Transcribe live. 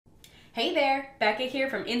Hey there, Becca here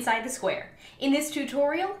from Inside the Square. In this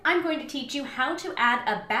tutorial, I'm going to teach you how to add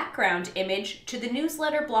a background image to the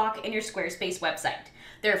newsletter block in your Squarespace website.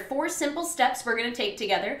 There are 4 simple steps we're going to take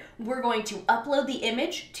together. We're going to upload the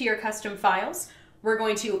image to your custom files. We're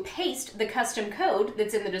going to paste the custom code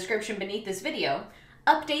that's in the description beneath this video,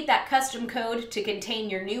 update that custom code to contain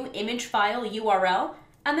your new image file URL,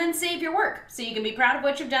 and then save your work so you can be proud of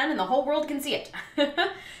what you've done and the whole world can see it.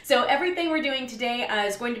 So everything we're doing today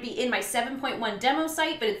is going to be in my 7.1 demo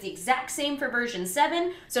site, but it's the exact same for version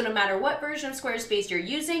 7. So no matter what version of Squarespace you're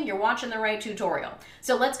using, you're watching the right tutorial.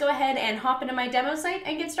 So let's go ahead and hop into my demo site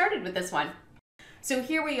and get started with this one. So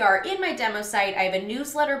here we are in my demo site. I have a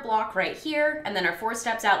newsletter block right here, and then our 4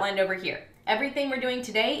 steps outlined over here. Everything we're doing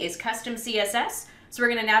today is custom CSS. So we're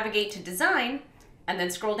going to navigate to design, and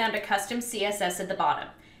then scroll down to Custom CSS at the bottom.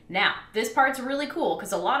 Now, this part's really cool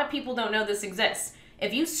because a lot of people don't know this exists.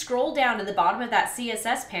 If you scroll down to the bottom of that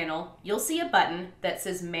CSS panel, you'll see a button that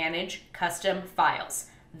says Manage Custom Files.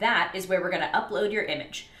 That is where we're going to upload your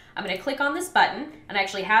image. I'm going to click on this button, and I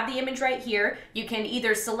actually have the image right here. You can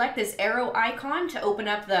either select this arrow icon to open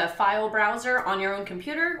up the file browser on your own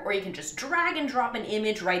computer, or you can just drag and drop an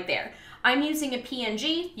image right there. I'm using a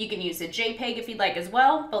PNG. You can use a JPEG if you'd like as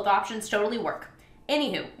well. Both options totally work.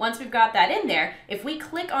 Anywho, once we've got that in there, if we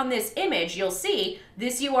click on this image, you'll see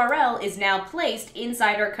this URL is now placed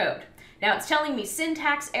inside our code. Now it's telling me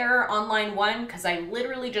syntax error on line 1 because I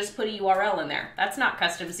literally just put a URL in there. That's not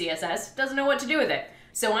custom CSS, doesn't know what to do with it.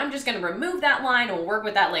 So I'm just going to remove that line and we'll work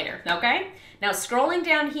with that later, okay? Now scrolling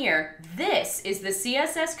down here, this is the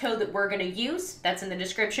CSS code that we're going to use. That's in the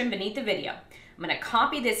description beneath the video. I'm going to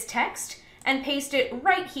copy this text and paste it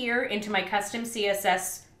right here into my custom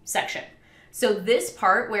CSS section. So this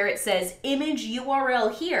part where it says image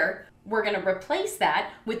URL here, we're going to replace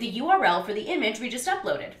that with the URL for the image we just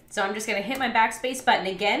uploaded. So I'm just going to hit my backspace button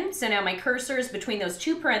again. So now my cursor is between those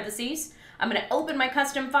 2 parentheses. I'm going to open my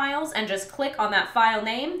custom files and just click on that file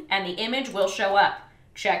name and the image will show up.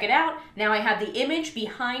 Check it out. Now I have the image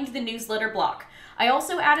behind the newsletter block. I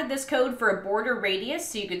also added this code for a border radius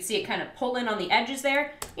so you could see it kind of pull in on the edges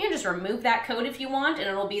there. You can just remove that code if you want and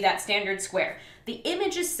it'll be that standard square. The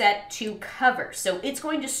image is set to cover, so it's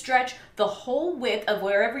going to stretch the whole width of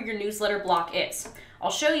wherever your newsletter block is. I'll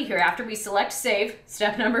show you here after we select save,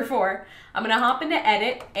 step number 4. I'm going to hop into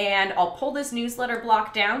edit and I'll pull this newsletter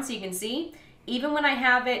block down so you can see, even when I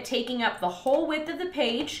have it taking up the whole width of the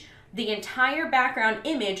page, the entire background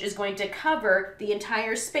image is going to cover the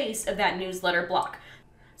entire space of that newsletter block.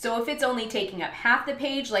 So if it's only taking up half the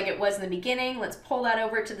page like it was in the beginning, let's pull that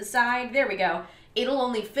over to the side. There we go. It'll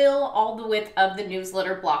only fill all the width of the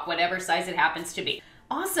newsletter block, whatever size it happens to be.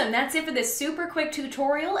 Awesome, that's it for this super quick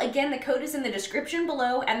tutorial. Again, the code is in the description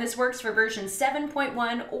below, and this works for version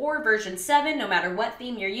 7.1 or version 7, no matter what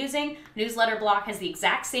theme you're using. Newsletter block has the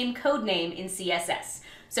exact same code name in CSS.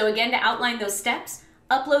 So again, to outline those steps,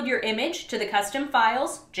 upload your image to the custom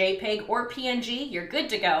files, JPEG or PNG, you're good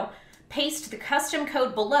to go. Paste the custom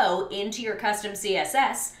code below into your custom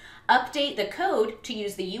CSS. Update the code to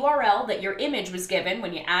use the URL that your image was given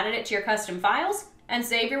when you added it to your custom files, and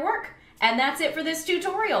save your work. And that's it for this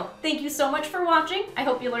tutorial. Thank you so much for watching. I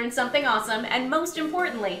hope you learned something awesome, and most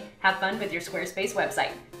importantly, have fun with your Squarespace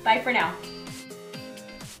website. Bye for now.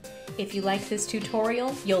 If you like this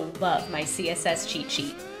tutorial, you'll love my CSS cheat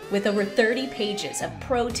sheet. With over 30 pages of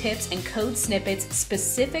pro tips and code snippets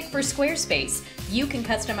specific for Squarespace, you can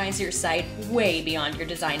customize your site way beyond your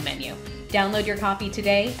design menu. Download your copy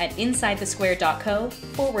today at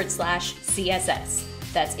insidethesquare.co/CSS.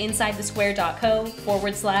 That's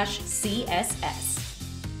insidethesquare.co/CSS.